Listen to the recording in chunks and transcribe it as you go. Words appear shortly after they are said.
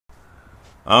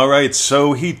All right,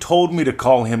 so he told me to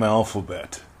call him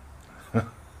Alphabet.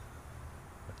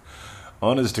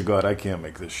 Honest to God, I can't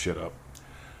make this shit up.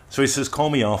 So he says, call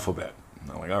me Alphabet.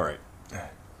 I'm like, all right.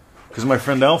 Because my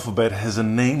friend Alphabet has a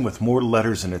name with more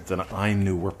letters in it than I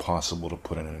knew were possible to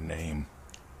put in a name.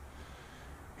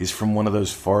 He's from one of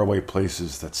those faraway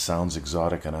places that sounds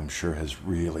exotic and I'm sure has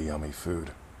really yummy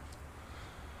food.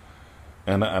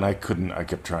 And I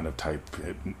kept trying to type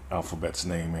Alphabet's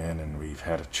name in, and we've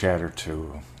had a chat or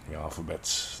two.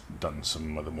 Alphabet's done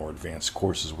some of the more advanced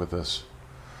courses with us.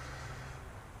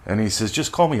 And he says,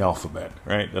 just call me Alphabet,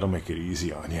 right? That'll make it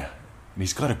easy on you. And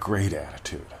he's got a great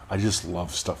attitude. I just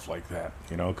love stuff like that,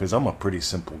 because I'm a pretty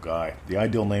simple guy. The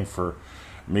ideal name for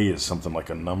me is something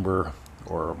like a number,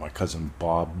 or my cousin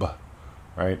Bob,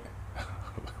 right?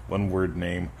 One word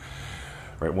name.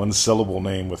 Right, one syllable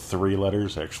name with 3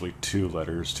 letters, actually 2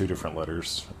 letters, 2 different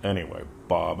letters. Anyway,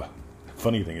 Bob.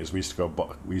 Funny thing is, we used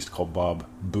to call Bob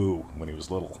Boo when he was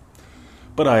little.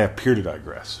 But I appear to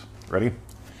digress. Ready?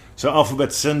 So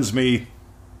Alphabet sends me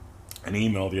an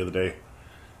email the other day,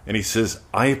 and he says,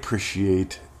 I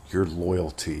appreciate your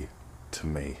loyalty to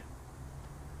me.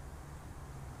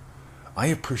 I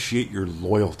appreciate your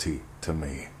loyalty to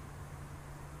me.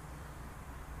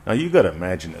 Now, you got to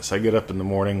imagine this. I get up in the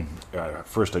morning.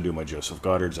 First, I do my Joseph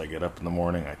Goddards. I get up in the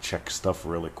morning. I check stuff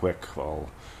really quick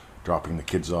while dropping the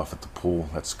kids off at the pool.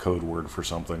 That's code word for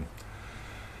something.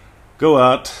 Go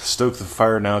out, stoke the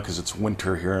fire now because it's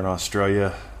winter here in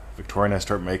Australia. Victoria and I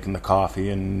start making the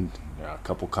coffee and a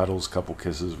couple cuddles, couple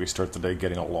kisses. We start the day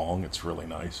getting along. It's really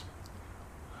nice.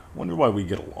 I wonder why we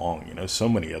get along. So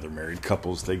many other married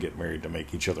couples, they get married to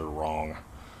make each other wrong.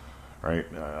 Right?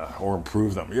 Or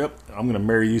improve them. Yep, I'm going to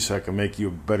marry you so I can make you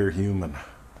a better human.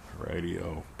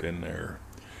 Radio, been there.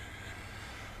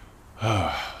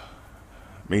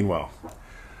 Meanwhile,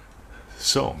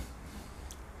 so,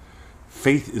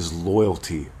 faith is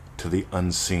loyalty to the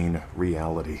unseen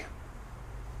reality.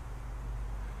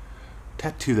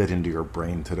 Tattoo that into your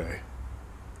brain today.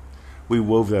 We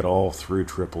wove that all through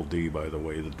Triple D, by the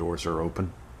way. The doors are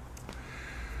open.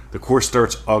 The course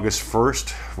starts August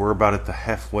 1st. We're about at the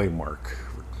halfway mark.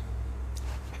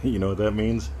 You know what that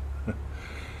means?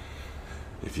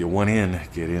 If you want in,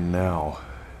 get in now.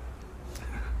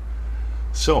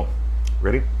 So,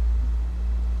 ready?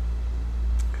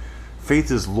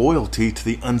 Faith is loyalty to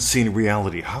the unseen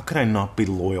reality. How could I not be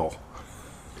loyal?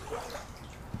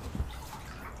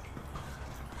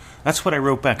 That's what I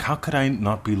wrote back. How could I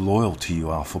not be loyal to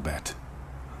you, Alphabet?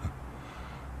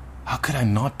 How could I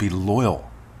not be loyal?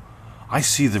 I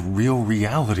see the real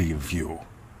reality of you.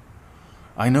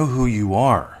 I know who you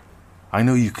are. I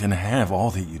know you can have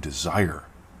all that you desire.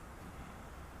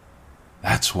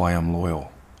 That's why I'm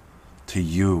loyal. To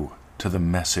you, to the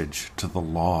message, to the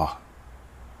law,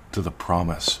 to the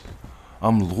promise.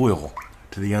 I'm loyal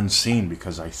to the unseen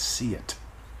because I see it.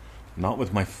 Not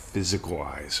with my physical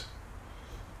eyes.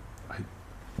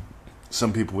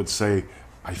 Some people would say,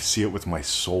 I see it with my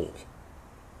soul.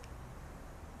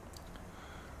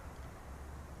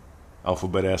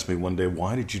 Alphabet asked me one day,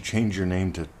 why did you change your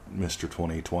name to Mr.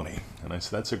 2020? And I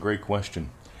said, that's a great question.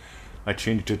 I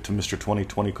changed it to Mr.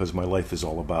 2020 because my life is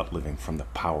all about living from the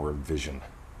power of vision.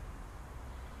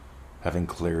 Having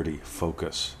clarity,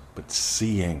 focus, but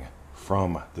seeing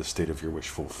from the state of your wish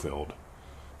fulfilled.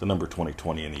 The number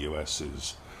 2020 in the U.S.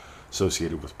 is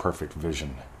associated with perfect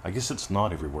vision. I guess it's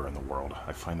not everywhere in the world.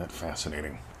 I find that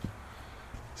fascinating.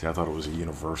 See, I thought it was a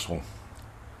universal.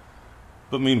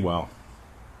 But meanwhile,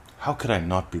 how could I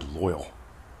not be loyal?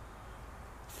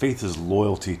 Faith is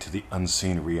loyalty to the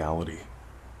unseen reality.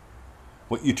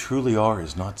 What you truly are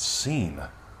is not seen.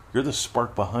 You're the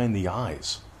spark behind the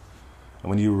eyes. And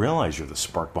when you realize you're the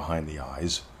spark behind the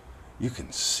eyes, you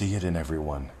can see it in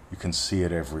everyone. You can see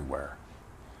it everywhere.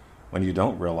 When you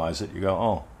don't realize it, you go,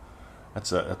 oh,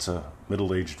 that's a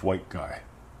middle-aged white guy.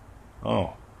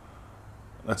 Oh,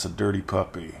 that's a dirty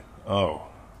puppy. Oh,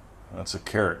 that's a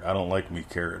carrot. I don't like me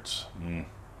carrots. And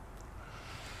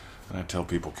I tell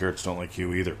people carrots don't like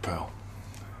you either, pal.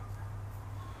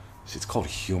 See, it's called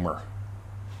humor.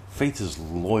 Faith is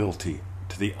loyalty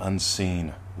to the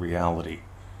unseen reality.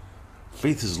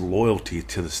 Faith is loyalty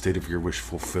to the state of your wish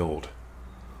fulfilled.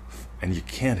 And you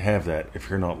can't have that if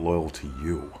you're not loyal to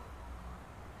you.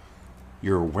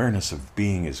 Your awareness of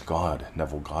being is God,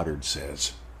 Neville Goddard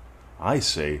says. I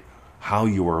say, how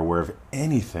you are aware of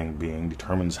anything being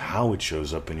determines how it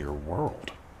shows up in your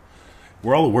world.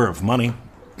 We're all aware of money.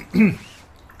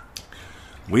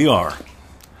 We are.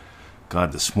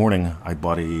 God, this morning I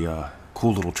bought a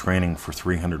cool little training for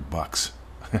 $300.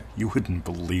 You wouldn't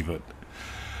believe it.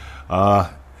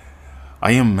 I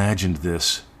imagined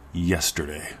this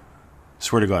yesterday.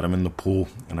 Swear to God, I'm in the pool,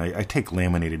 and I take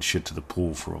laminated shit to the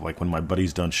pool for, like, when my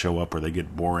buddies don't show up or they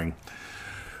get boring.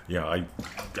 Yeah,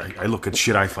 I look at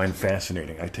shit I find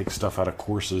fascinating. I take stuff out of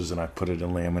courses and I put it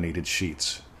in laminated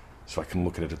sheets so I can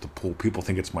look at it at the pool. People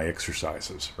think it's my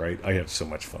exercises, right? I have so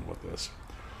much fun with this.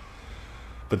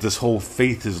 But this whole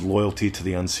faith is loyalty to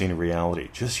the unseen reality.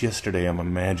 Just yesterday, I'm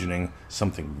imagining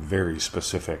something very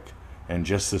specific. And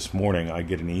just this morning, I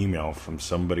get an email from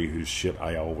somebody whose shit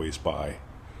I always buy.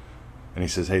 And he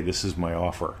says, hey, this is my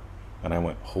offer. And I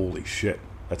went, holy shit,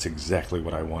 that's exactly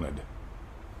what I wanted.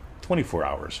 24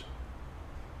 hours.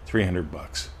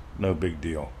 $300. No big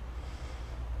deal.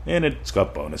 And it's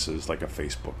got bonuses like a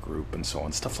Facebook group and so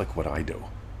on. Stuff like what I do.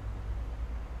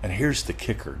 And here's the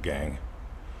kicker, gang.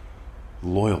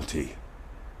 Loyalty.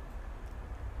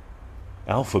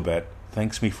 Alphabet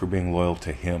thanks me for being loyal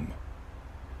to him.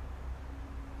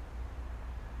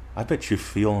 I bet you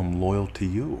feel I'm loyal to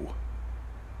you.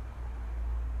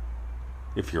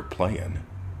 If you're playing.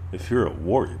 If you're at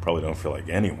war, you probably don't feel like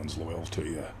anyone's loyal to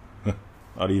you.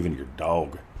 Not even your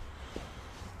dog.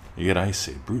 Yet I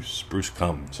say, Bruce. Bruce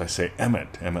comes. I say,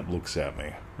 Emmett. Emmett looks at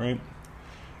me, right?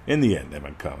 In the end,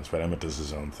 Emmett comes, but Emmett does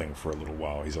his own thing for a little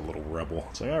while. He's a little rebel.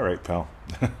 It's like, all right, pal.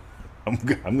 I'm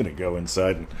going to go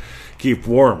inside and keep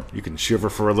warm. You can shiver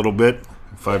for a little bit.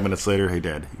 5 minutes later, hey,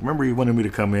 Dad, remember you wanted me to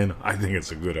come in? I think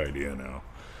it's a good idea now.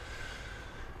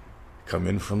 Come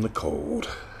in from the cold.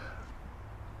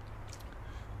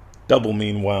 Double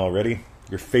meanwhile, ready?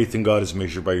 Your faith in God is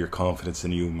measured by your confidence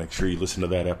in you. Make sure you listen to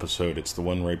that episode. It's the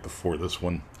one right before this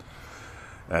one.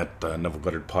 At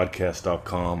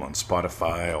NevilleGoddardPodcast.com, on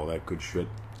Spotify, all that good shit.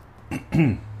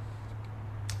 But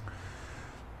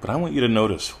I want you to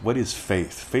notice, what is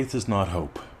faith? Faith is not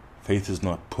hope. Faith is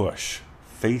not push.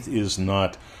 Faith is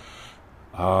not,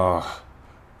 God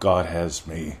has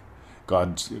me.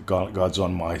 God's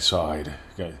on my side.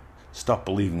 Stop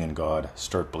believing in God.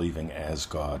 Start believing as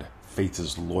God. Faith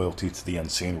is loyalty to the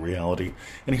unseen reality.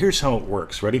 And here's how it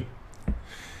works. Ready?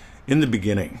 In the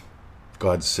beginning,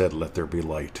 God said, "Let there be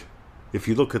light." If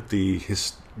you look at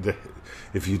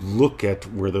if you look at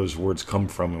where those words come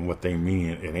from and what they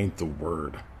mean, it ain't the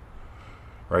word.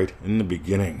 Right? In the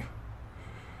beginning,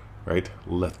 right?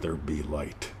 Let there be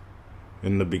light.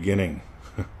 In the beginning,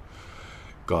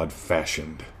 God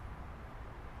fashioned.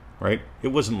 Right?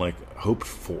 It wasn't like hoped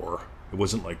for. It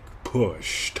wasn't like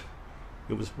pushed.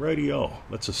 It was radio.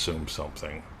 Let's assume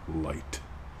something. Light.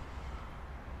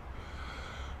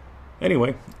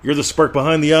 Anyway, you're the spark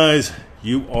behind the eyes.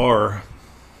 You are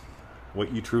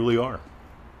what you truly are.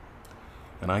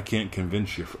 And I can't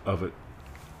convince you of it.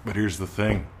 But here's the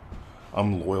thing.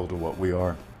 I'm loyal to what we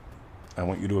are. I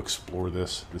want you to explore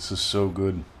this. This is so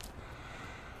good.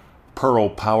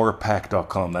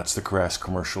 PearlPowerPack.com. That's the crass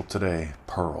commercial today.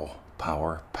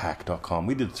 PearlPowerPack.com.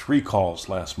 We did 3 calls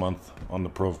last month on the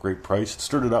Pro of Great Price. It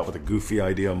started out with a goofy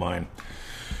idea of mine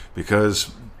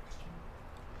because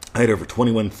I had over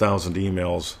 21,000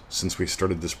 emails since we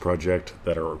started this project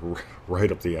that are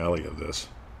right up the alley of this.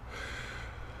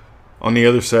 On the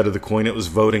other side of the coin, it was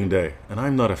voting day. And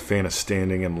I'm not a fan of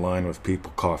standing in line with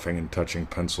people coughing and touching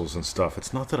pencils and stuff.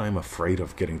 It's not that I'm afraid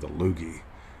of getting the loogie.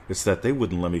 It's that they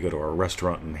wouldn't let me go to a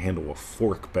restaurant and handle a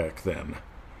fork back then.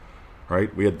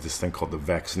 Right? We had this thing called the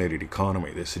vaccinated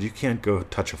economy. They said you can't go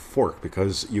touch a fork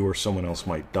because you or someone else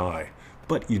might die.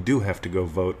 But you do have to go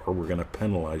vote or we're going to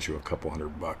penalize you a couple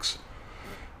 $100.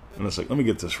 And it's like, let me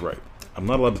get this right. I'm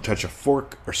not allowed to touch a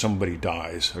fork or somebody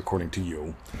dies, according to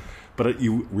you. But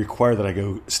you require that I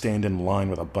go stand in line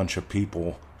with a bunch of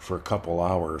people for a couple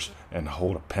hours and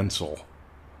hold a pencil.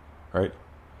 Right?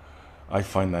 I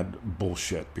find that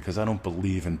bullshit because I don't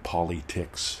believe in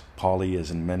politics. Poly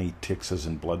as in many, ticks as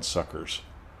in bloodsuckers.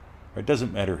 It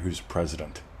doesn't matter who's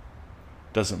president.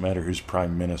 Doesn't matter who's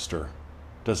prime minister.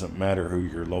 Doesn't matter who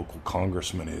your local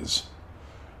congressman is.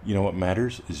 You know what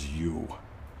matters is you.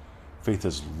 Faith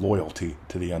is loyalty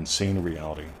to the unseen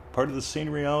reality. Part of the seen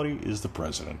reality is the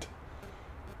president.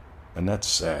 And that's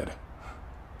sad.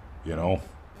 You know?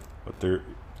 But there...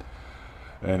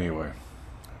 Anyway.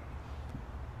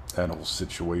 That whole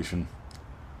situation.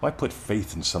 Why put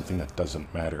faith in something that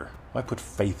doesn't matter? Why put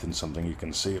faith in something you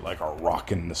can see like a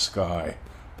rock in the sky?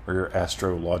 Or your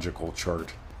astrological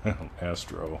chart.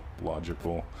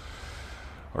 Astrological.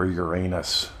 Or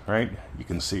Uranus, right? You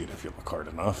can see it if you look hard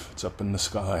enough. It's up in the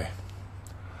sky.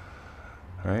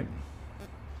 Right?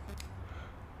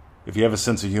 If you have a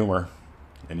sense of humor,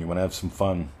 and you want to have some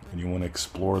fun, and you want to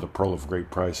explore the pearl of great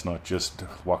price, not just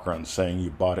walk around saying you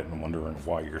bought it and wondering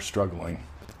why you're struggling,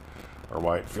 or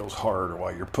why it feels hard, or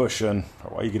why you're pushing,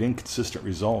 or why you get inconsistent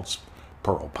results,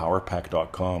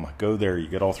 PearlPowerPack.com. Go there, you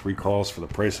get all 3 calls for the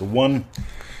price of 1.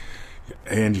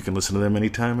 And you can listen to them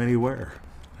anytime, anywhere.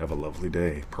 Have a lovely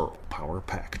day.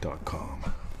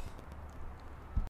 PearlPowerPack.com.